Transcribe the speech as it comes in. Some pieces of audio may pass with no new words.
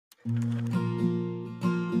When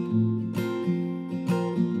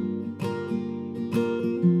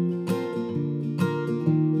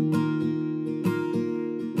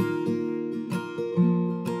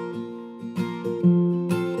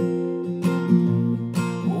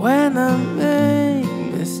I make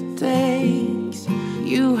mistakes,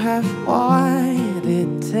 you have what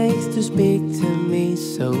it takes to speak to me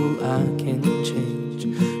so I can change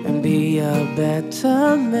and be a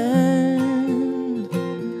better man.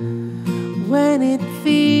 When it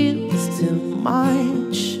feels too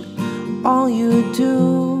much, all you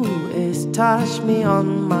do is touch me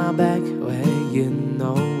on my back where you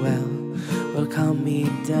know well will calm me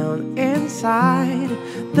down inside.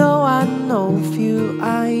 Though I know few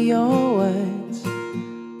are your words,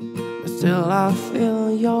 but still I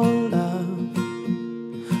feel your love.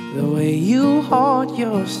 The way you hold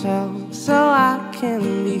yourself so I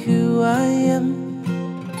can be who I am.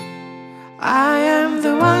 I am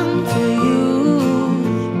the one for you.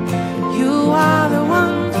 You are the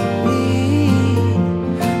one for me.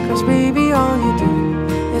 'Cause baby, all you do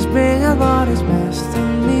is bring out what is best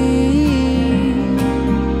in me.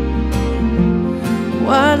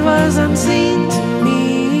 What was unseen to me,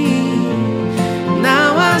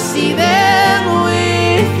 now I see them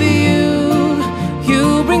with you.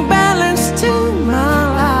 You bring balance to my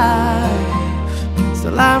life, so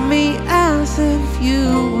love me as if you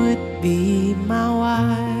would be my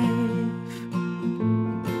wife.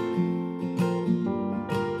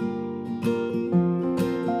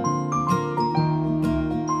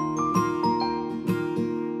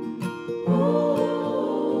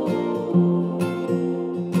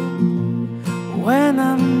 When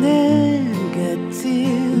I'm negative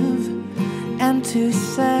and too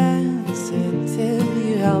sensitive,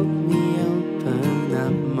 you help me open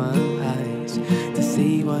up my eyes to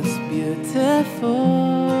see what's beautiful.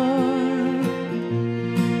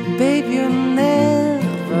 Babe, you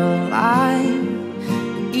never lie,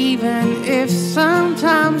 even if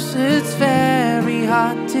sometimes it's very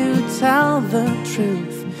hard to tell the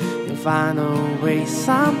truth. You'll find a way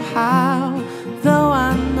somehow. Though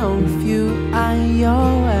I know few are your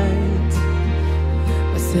words,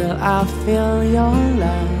 but still I feel your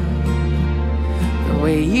love. The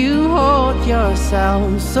way you hold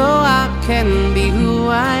yourself so I can be who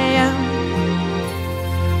I am.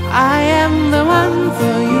 I am the one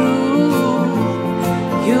for you.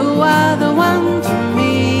 You are the one for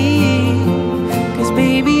me. 'Cause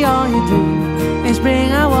baby, all you do is bring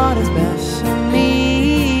out what is best in me.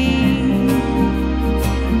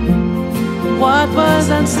 What was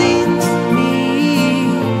unseen to me,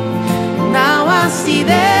 now I see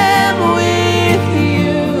them with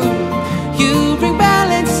you. You bring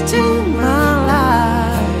balance to my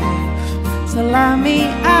life, so love me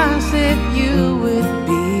as if you would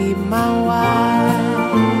be my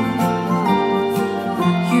wife.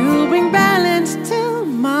 You bring balance to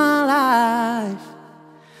my life,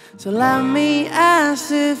 so love me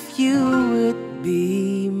as if you would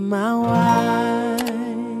be my wife.